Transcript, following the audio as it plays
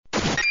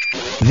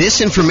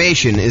This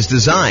information is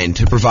designed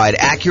to provide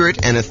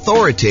accurate and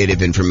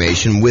authoritative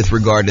information with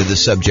regard to the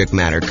subject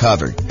matter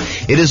covered.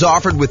 It is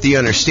offered with the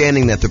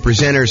understanding that the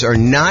presenters are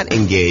not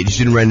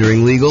engaged in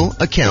rendering legal,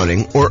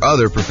 accounting, or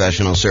other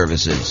professional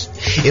services.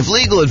 If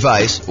legal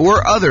advice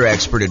or other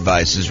expert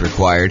advice is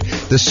required,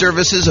 the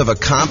services of a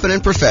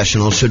competent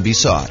professional should be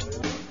sought.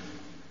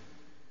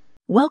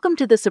 Welcome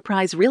to the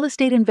Surprise Real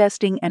Estate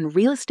Investing and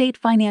Real Estate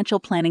Financial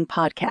Planning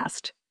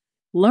Podcast.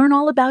 Learn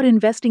all about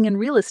investing in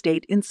real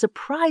estate in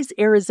Surprise,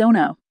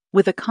 Arizona,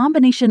 with a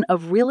combination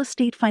of real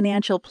estate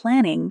financial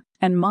planning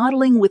and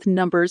modeling with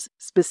numbers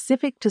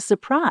specific to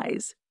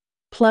Surprise,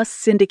 plus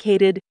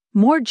syndicated,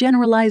 more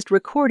generalized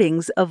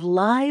recordings of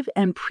live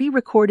and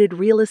pre-recorded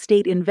real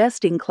estate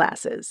investing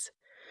classes.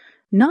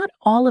 Not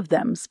all of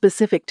them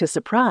specific to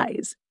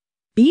Surprise.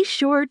 Be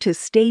sure to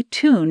stay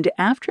tuned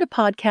after the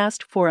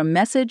podcast for a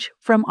message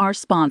from our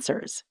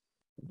sponsors.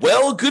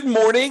 Well, good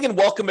morning and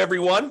welcome,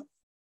 everyone.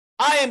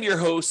 I am your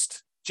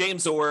host,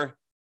 James Orr,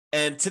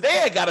 and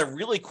today I got a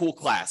really cool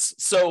class.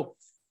 So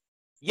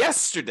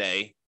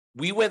yesterday,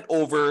 we went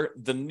over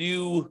the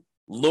new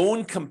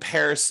loan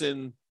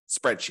comparison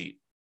spreadsheet,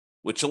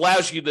 which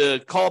allows you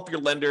to call up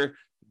your lender,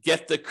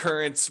 get the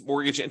current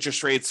mortgage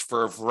interest rates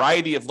for a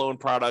variety of loan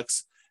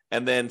products,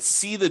 and then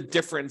see the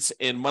difference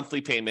in monthly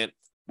payment,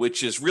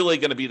 which is really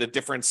going to be the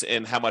difference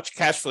in how much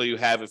cash flow you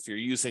have if you're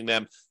using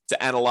them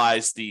to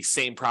analyze the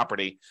same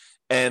property.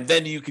 And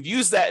then you could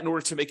use that in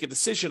order to make a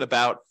decision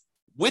about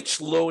which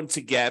loan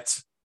to get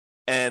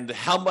and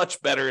how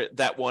much better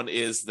that one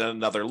is than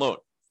another loan.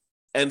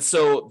 And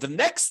so the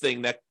next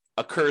thing that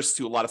occurs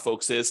to a lot of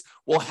folks is,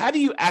 well, how do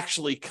you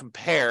actually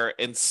compare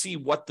and see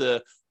what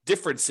the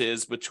difference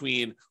is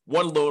between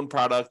one loan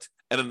product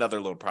and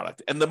another loan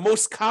product? And the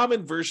most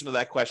common version of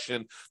that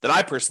question that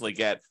I personally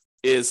get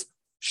is,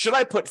 should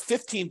I put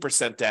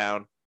 15%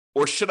 down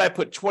or should I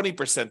put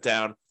 20%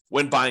 down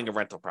when buying a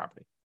rental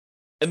property?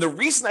 And the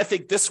reason I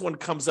think this one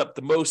comes up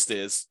the most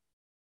is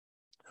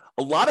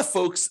a lot of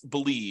folks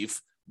believe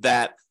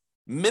that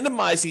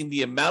minimizing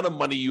the amount of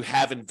money you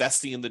have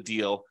investing in the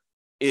deal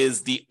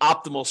is the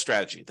optimal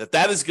strategy,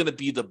 that is going to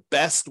be the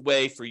best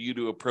way for you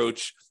to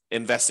approach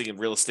investing in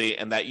real estate,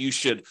 and that you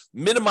should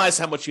minimize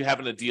how much you have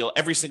in a deal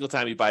every single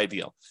time you buy a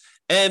deal.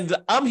 And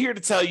I'm here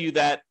to tell you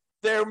that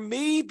there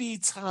may be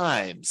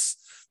times,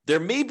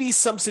 there may be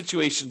some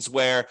situations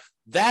where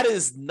that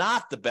is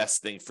not the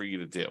best thing for you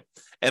to do.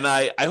 And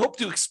I hope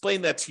to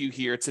explain that to you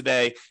here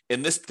today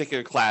in this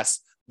particular class.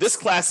 This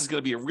class is going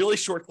to be a really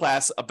short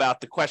class about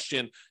the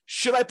question,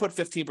 should I put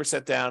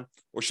 15% down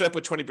or should I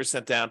put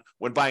 20% down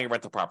when buying a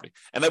rental property?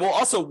 And I will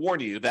also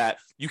warn you that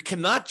you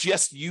cannot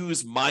just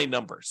use my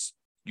numbers.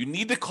 You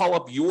need to call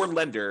up your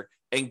lender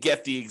and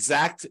get the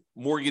exact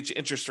mortgage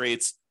interest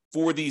rates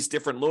for these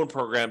different loan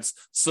programs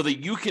so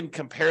that you can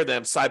compare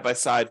them side by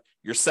side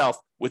yourself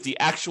with the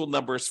actual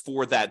numbers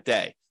for that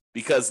day,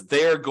 because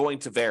they're going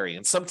to vary.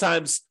 And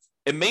sometimes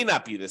it may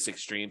not be this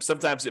extreme.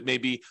 Sometimes it may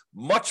be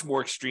much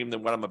more extreme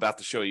than what I'm about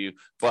to show you,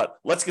 but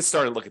let's get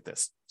started and look at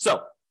this.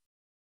 So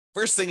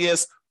first thing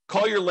is,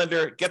 call your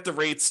lender, get the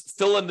rates,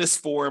 fill in this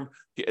form.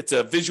 It's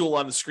a visual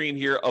on the screen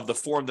here of the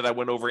form that I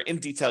went over in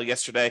detail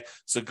yesterday.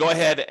 So go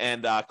ahead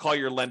and call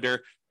your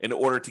lender in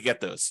order to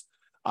get those.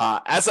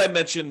 As I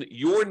mentioned,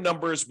 your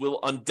numbers will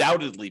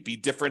undoubtedly be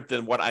different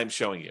than what I'm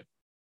showing you.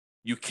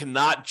 You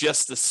cannot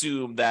just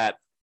assume that,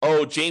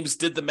 oh, James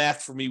did the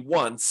math for me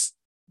once,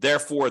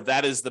 therefore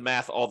that is the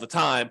math all the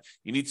time.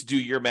 You need to do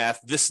your math.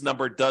 This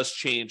number does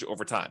change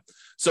over time.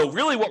 So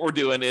really what we're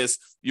doing is,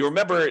 you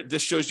remember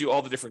this shows you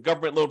all the different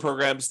government loan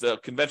programs, the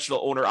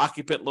conventional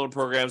owner-occupant loan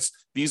programs.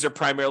 These are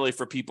primarily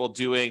for people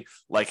doing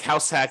like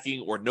house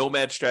hacking or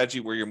nomad strategy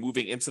where you're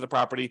moving into the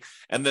property.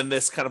 And then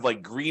this kind of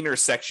like greener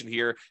section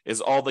here is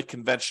all the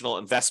conventional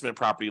investment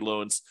property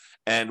loans.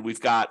 And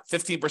we've got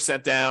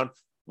 15% down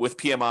with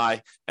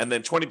PMI, and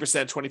then 20%,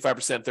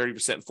 25%,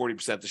 30%, and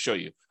 40% to show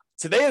you.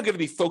 Today, I'm going to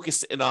be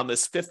focused in on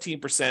this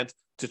 15%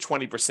 to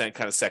 20%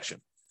 kind of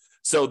section.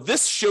 So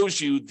this shows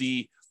you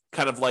the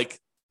kind of like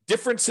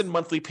difference in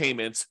monthly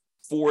payments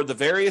for the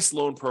various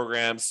loan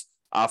programs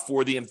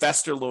for the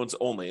investor loans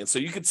only. And so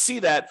you can see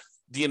that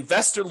the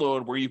investor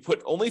loan where you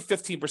put only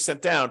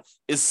 15% down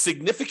is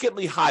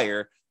significantly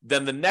higher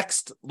than the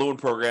next loan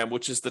program,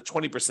 which is the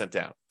 20%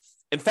 down.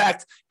 In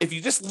fact, if you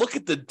just look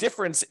at the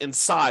difference in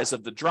size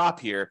of the drop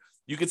here,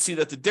 you can see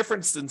that the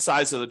difference in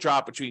size of the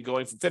drop between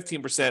going from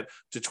 15%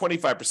 to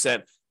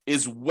 25%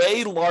 is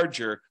way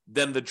larger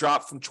than the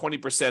drop from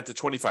 20% to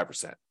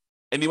 25%.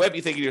 And you might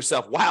be thinking to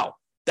yourself, wow,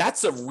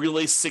 that's a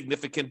really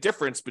significant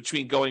difference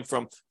between going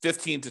from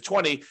 15 to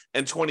 20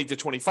 and 20 to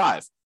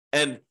 25.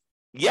 And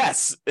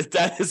yes,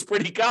 that is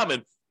pretty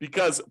common,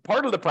 because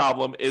part of the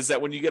problem is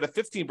that when you get a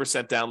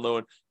 15% down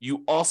loan,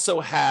 you also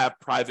have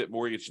private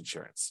mortgage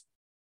insurance.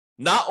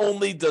 Not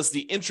only does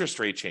the interest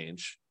rate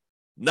change,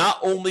 not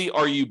only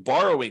are you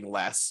borrowing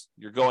less,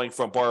 you're going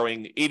from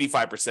borrowing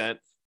 85%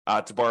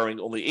 to borrowing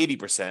only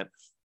 80%,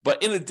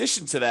 but in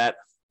addition to that,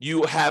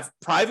 you have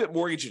private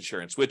mortgage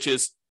insurance, which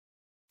is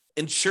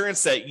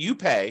insurance that you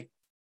pay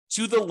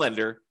to the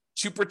lender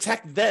to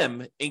protect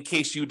them in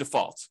case you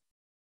default.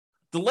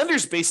 The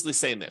lender's basically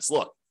saying this,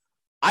 look,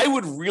 I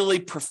would really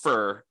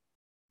prefer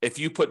if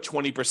you put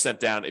 20%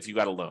 down if you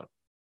got a loan.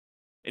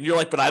 And you're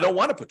like, but I don't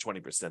want to put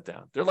 20%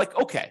 down. They're like,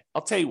 okay,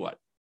 I'll tell you what.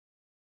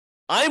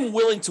 I'm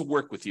willing to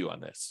work with you on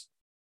this.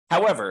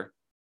 However,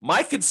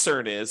 my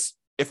concern is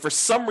if for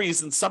some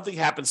reason something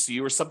happens to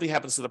you or something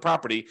happens to the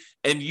property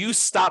and you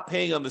stop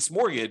paying on this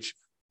mortgage,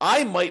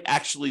 I might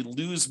actually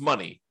lose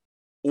money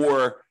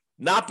or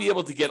not be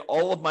able to get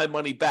all of my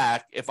money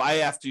back if I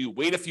have to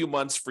wait a few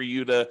months for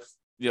you to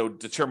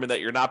determine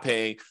that you're not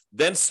paying,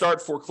 then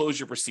start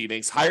foreclosure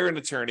proceedings, hire an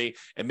attorney,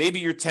 and maybe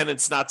your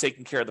tenant's not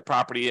taking care of the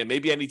property, and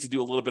maybe I need to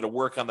do a little bit of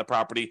work on the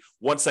property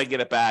once I get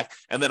it back,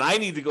 and then I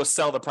need to go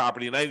sell the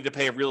property, and I need to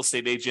pay a real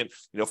estate agent,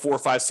 4,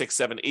 5, 6,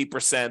 7,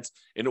 8%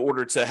 in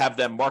order to have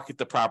them market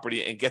the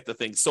property and get the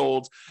thing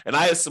sold. And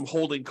I have some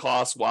holding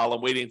costs while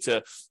I'm waiting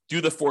to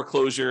do the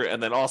foreclosure,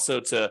 and then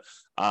also to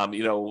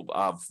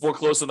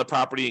foreclose on the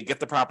property and get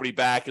the property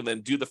back, and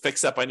then do the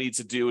fix up I need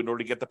to do in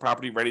order to get the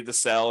property ready to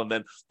sell. And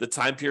then the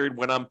time period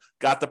when I'm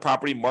got the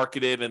property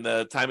marketed and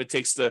the time it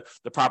takes the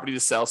property to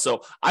sell.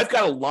 So I've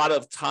got a lot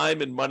of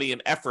time and money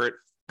and effort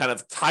kind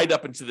of tied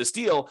up into this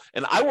deal.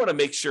 And I want to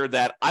make sure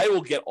that I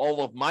will get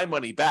all of my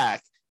money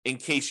back in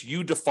case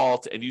you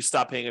default and you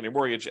stop paying on your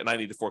mortgage and I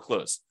need to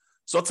foreclose.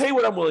 So I'll tell you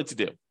what I'm willing to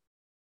do.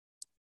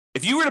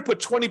 If you were to put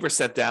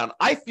 20% down,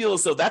 I feel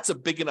as though that's a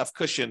big enough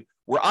cushion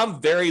where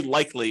I'm very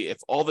likely, if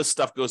all this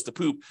stuff goes to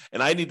poop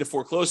and I need to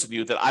foreclose on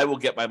you, that I will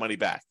get my money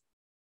back.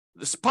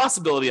 There's a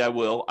possibility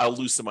I'll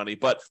lose some money,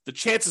 but the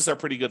chances are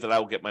pretty good that I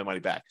will get my money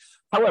back.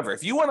 However,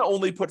 if you want to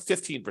only put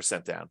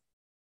 15% down,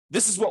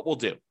 this is what we'll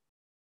do.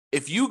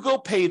 If you go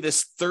pay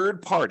this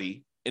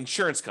third-party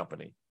insurance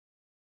company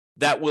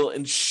that will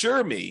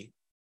insure me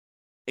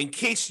in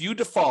case you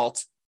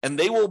default, and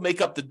they will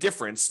make up the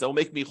difference, they'll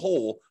make me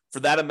whole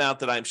for that amount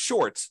that I'm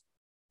short,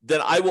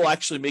 then I will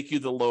actually make you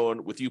the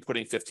loan with you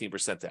putting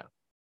 15% down.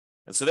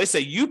 And so they say,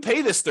 you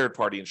pay this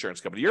third-party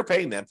insurance company, you're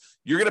paying them,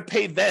 you're going to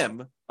pay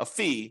them a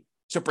fee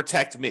to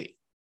protect me.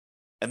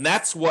 And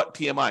that's what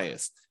PMI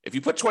is. If you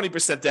put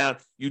 20% down,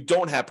 you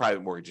don't have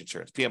private mortgage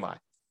insurance, PMI.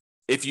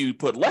 If you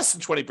put less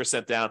than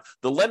 20% down,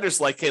 the lender's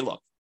like, hey,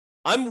 look,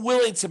 I'm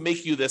willing to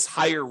make you this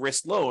higher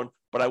risk loan,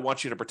 but I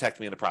want you to protect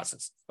me in the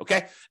process,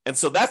 okay? And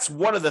so that's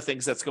one of the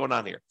things that's going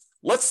on here.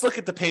 Let's look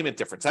at the payment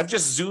difference. I've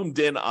just zoomed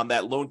in on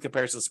that loan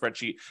comparison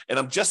spreadsheet, and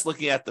I'm just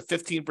looking at the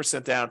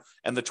 15% down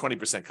and the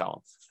 20%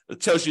 column.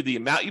 It tells you the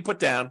amount you put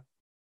down,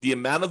 the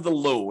amount of the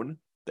loan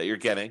that you're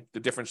getting,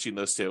 the difference between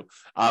those two.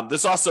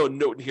 There's also a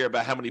note in here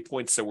about how many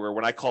points there were.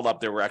 When I called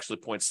up, there were actually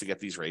points to get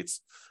these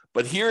rates.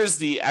 But here is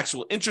the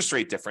actual interest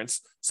rate difference.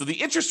 So the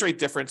interest rate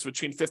difference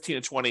between 15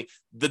 and 20,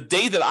 the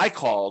day that I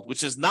called,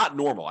 which is not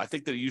normal. I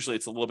think that usually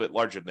it's a little bit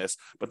larger than this,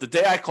 but the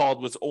day I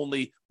called was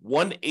only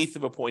 1/8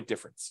 of a point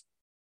difference,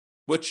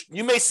 which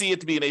you may see it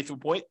to be 1/8 of a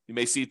point. You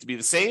may see it to be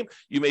the same.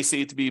 You may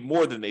see it to be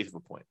more than 1/8 of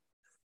a point.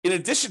 In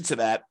addition to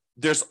that,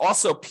 there's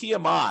also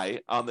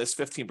PMI on this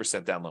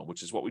 15% down loan,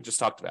 which is what we just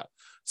talked about.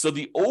 So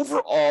the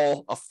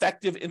overall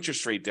effective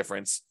interest rate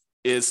difference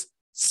is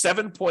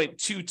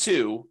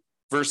 7.22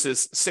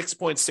 versus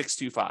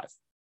 6.625.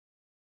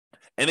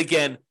 And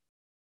again,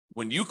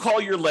 when you call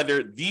your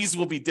lender, these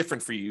will be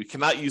different for you. You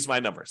cannot use my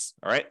numbers,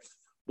 all right?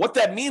 What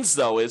that means,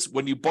 though, is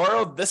when you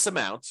borrow this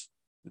amount,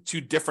 the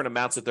two different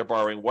amounts that they're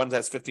borrowing, one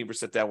has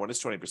 15% down, one is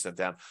 20%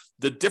 down,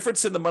 the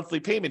difference in the monthly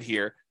payment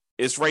here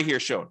is right here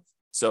shown.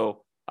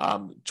 So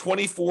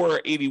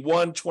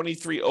 $24.81,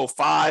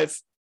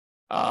 $23.05.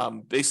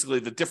 Basically,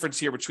 the difference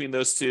here between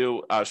those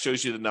two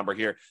shows you the number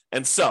here.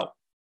 And so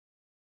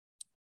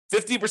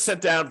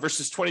 50% down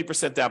versus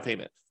 20% down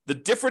payment. The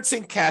difference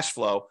in cash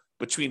flow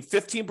between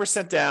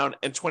 15% down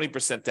and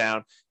 20%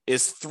 down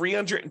is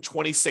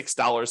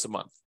 $326 a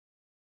month.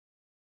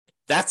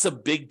 That's a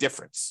big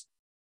difference.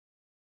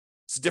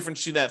 It's the difference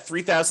between that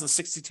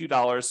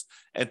 $3,062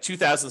 and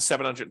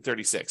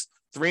 $2,736,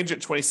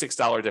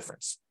 $326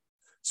 difference.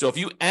 So if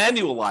you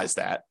annualize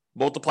that,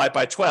 multiply it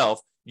by 12,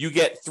 you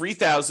get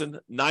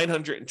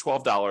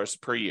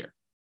 $3,912 per year.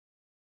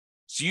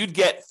 So you'd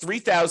get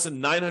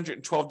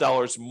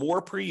 $3,912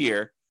 more per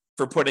year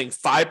for putting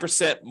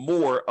 5%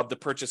 more of the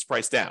purchase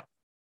price down.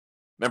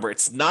 Remember,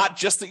 it's not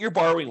just that you're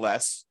borrowing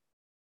less,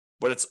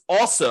 but it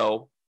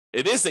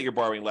is that you're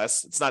borrowing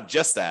less. It's not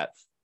just that,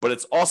 but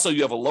it's also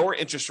you have a lower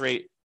interest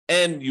rate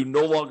and you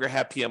no longer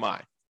have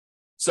PMI.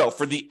 So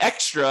for the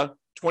extra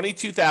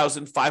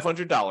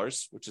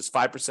 $22,500, which is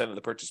 5% of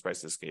the purchase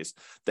price in this case,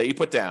 that you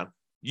put down,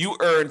 you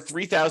earn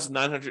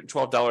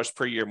 $3,912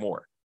 per year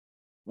more,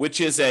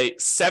 which is a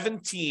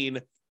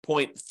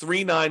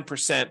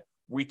 17.39%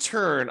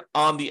 return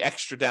on the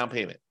extra down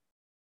payment.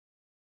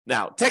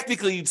 Now,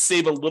 technically, you'd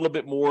save a little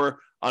bit more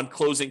on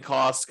closing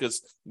costs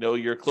because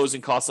your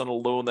closing costs on a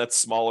loan that's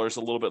smaller is a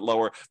little bit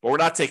lower, but we're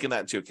not taking that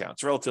into account.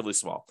 It's relatively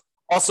small.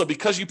 Also,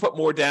 because you put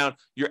more down,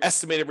 your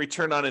estimated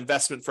return on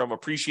investment from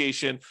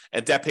appreciation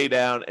and debt pay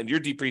down and your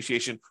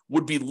depreciation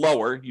would be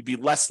lower. You'd be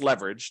less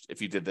leveraged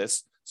if you did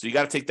this. So you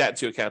got to take that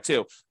into account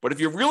too. But if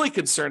you're really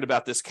concerned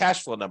about this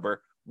cash flow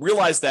number,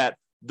 realize that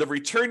the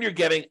return you're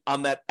getting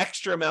on that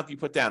extra amount you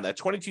put down, that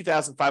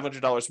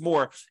 $22,500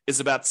 more, is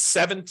about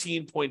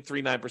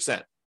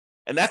 17.39%.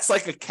 And that's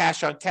like a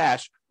cash on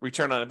cash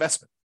return on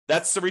investment.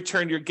 That's the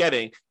return you're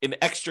getting in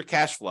extra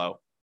cash flow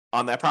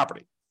on that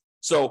property.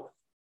 So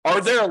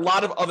are there a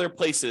lot of other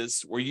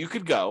places where you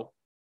could go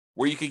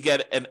where you could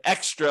get an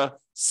extra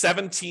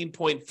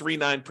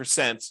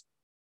 17.39%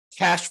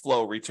 cash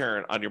flow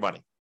return on your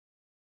money?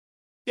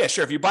 Yeah,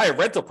 sure. If you buy a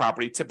rental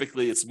property,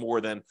 typically it's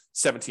more than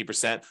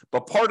 17%,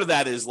 but part of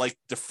that is like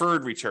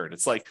deferred return.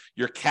 It's like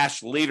your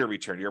cash later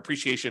return, your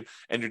appreciation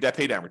and your debt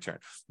pay down return.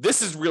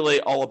 This is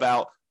really all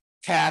about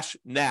cash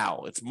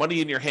now. It's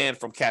money in your hand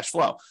from cash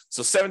flow.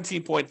 So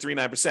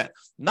 17.39%.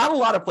 Not a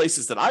lot of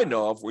places that I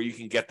know of where you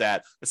can get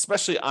that,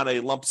 especially on a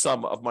lump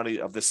sum of money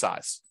of this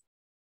size.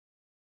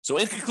 So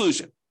in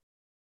conclusion,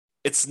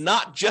 it's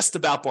not just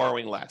about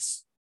borrowing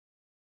less.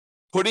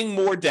 Putting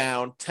more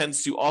down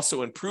tends to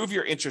also improve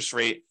your interest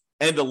rate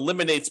and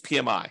eliminates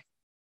PMI.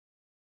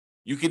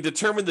 You can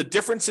determine the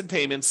difference in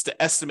payments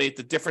to estimate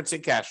the difference in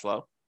cash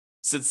flow,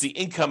 since the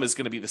income is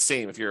going to be the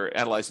same if you're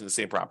analyzing the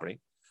same property.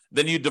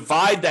 Then you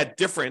divide that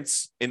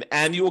difference in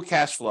annual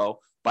cash flow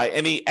by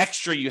any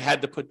extra you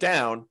had to put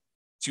down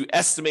to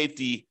estimate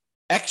the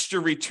extra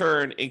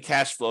return in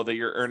cash flow that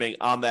you're earning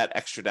on that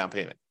extra down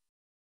payment.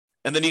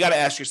 And then you got to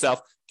ask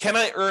yourself, can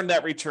I earn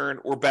that return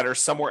or better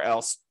somewhere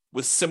else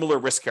with similar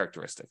risk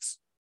characteristics?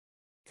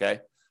 Okay.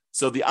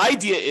 So the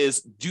idea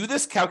is do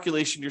this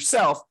calculation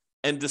yourself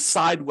and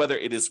decide whether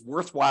it is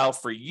worthwhile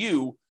for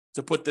you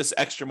to put this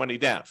extra money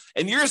down.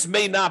 And yours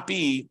may not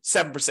be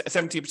 7%,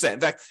 17%. In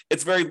fact,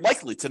 it's very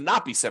likely to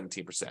not be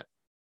 17%.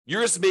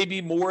 Yours may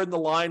be more in the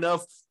line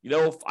of,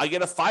 if I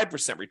get a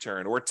 5%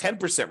 return or a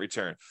 10%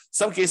 return.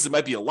 Some cases it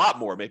might be a lot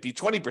more, maybe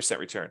 20%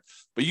 return.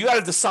 But you got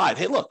to decide,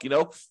 hey, look,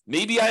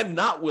 maybe I'm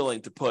not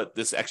willing to put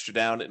this extra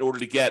down in order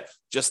to get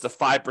just a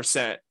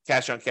 5%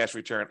 cash on cash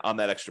return on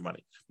that extra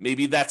money.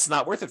 Maybe that's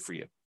not worth it for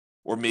you.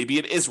 Or maybe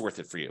it is worth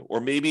it for you.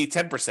 Or maybe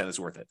 10% is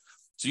worth it.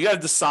 So you got to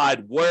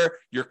decide where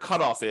your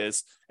cutoff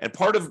is. And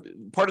part of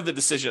the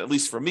decision, at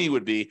least for me,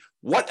 would be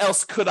what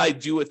else could I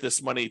do with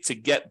this money to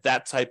get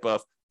that type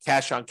of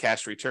cash on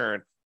cash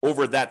return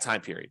over that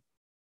time period.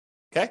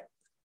 Okay.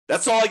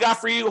 That's all I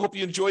got for you. Hope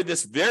you enjoyed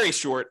this very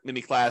short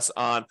mini class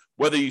on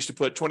whether you should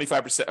put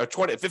 25% or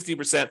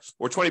 15%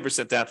 or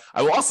 20% down.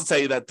 I will also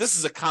tell you that this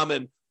is a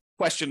common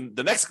question.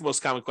 The next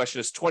most common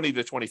question is 20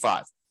 to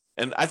 25.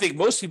 And I think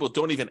most people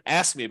don't even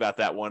ask me about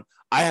that one.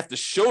 I have to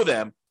show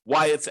them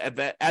why it's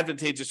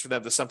advantageous for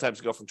them to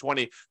sometimes go from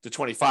 20 to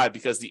 25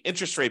 because the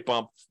interest rate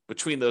bump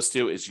between those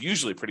two is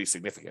usually pretty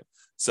significant.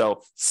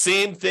 So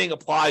same thing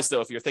applies,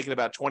 though, if you're thinking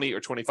about 20 or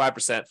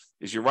 25%,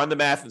 is you run the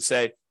math and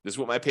say, this is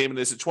what my payment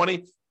is at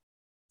 20,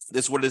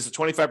 this is what it is at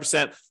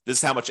 25%, this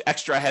is how much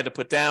extra I had to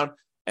put down,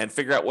 and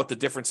figure out what the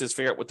difference is,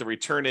 figure out what the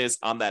return is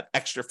on that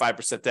extra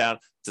 5% down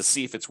to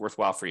see if it's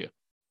worthwhile for you.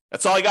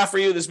 That's all I got for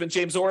you. This has been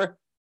James Orr.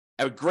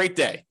 Have a great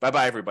day.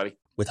 Bye-bye, everybody.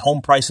 With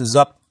home prices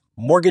up,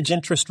 mortgage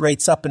interest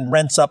rates up, and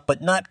rents up,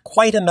 but not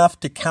quite enough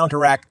to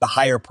counteract the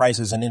higher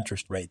prices and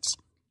interest rates.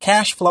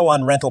 Cash flow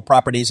on rental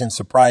properties in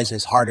Surprise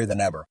is harder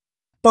than ever.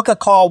 Book a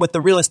call with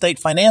the Real Estate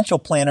Financial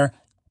Planner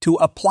to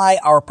apply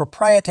our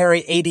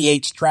proprietary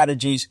 88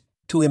 strategies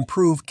to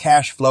improve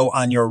cash flow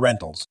on your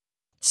rentals.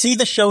 See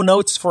the show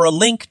notes for a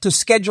link to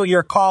schedule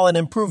your call and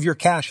improve your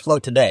cash flow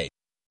today.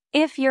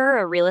 If you're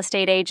a real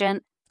estate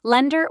agent,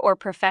 lender, or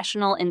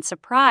professional in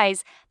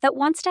Surprise that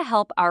wants to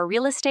help our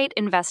real estate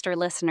investor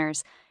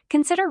listeners,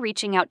 consider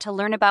reaching out to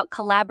learn about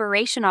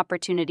collaboration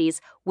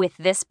opportunities with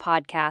this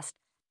podcast.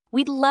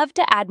 We'd love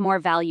to add more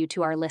value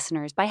to our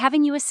listeners by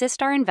having you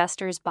assist our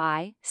investors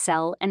buy,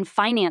 sell, and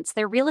finance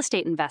their real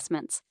estate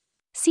investments.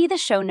 See the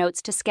show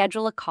notes to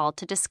schedule a call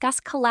to discuss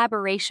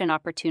collaboration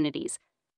opportunities.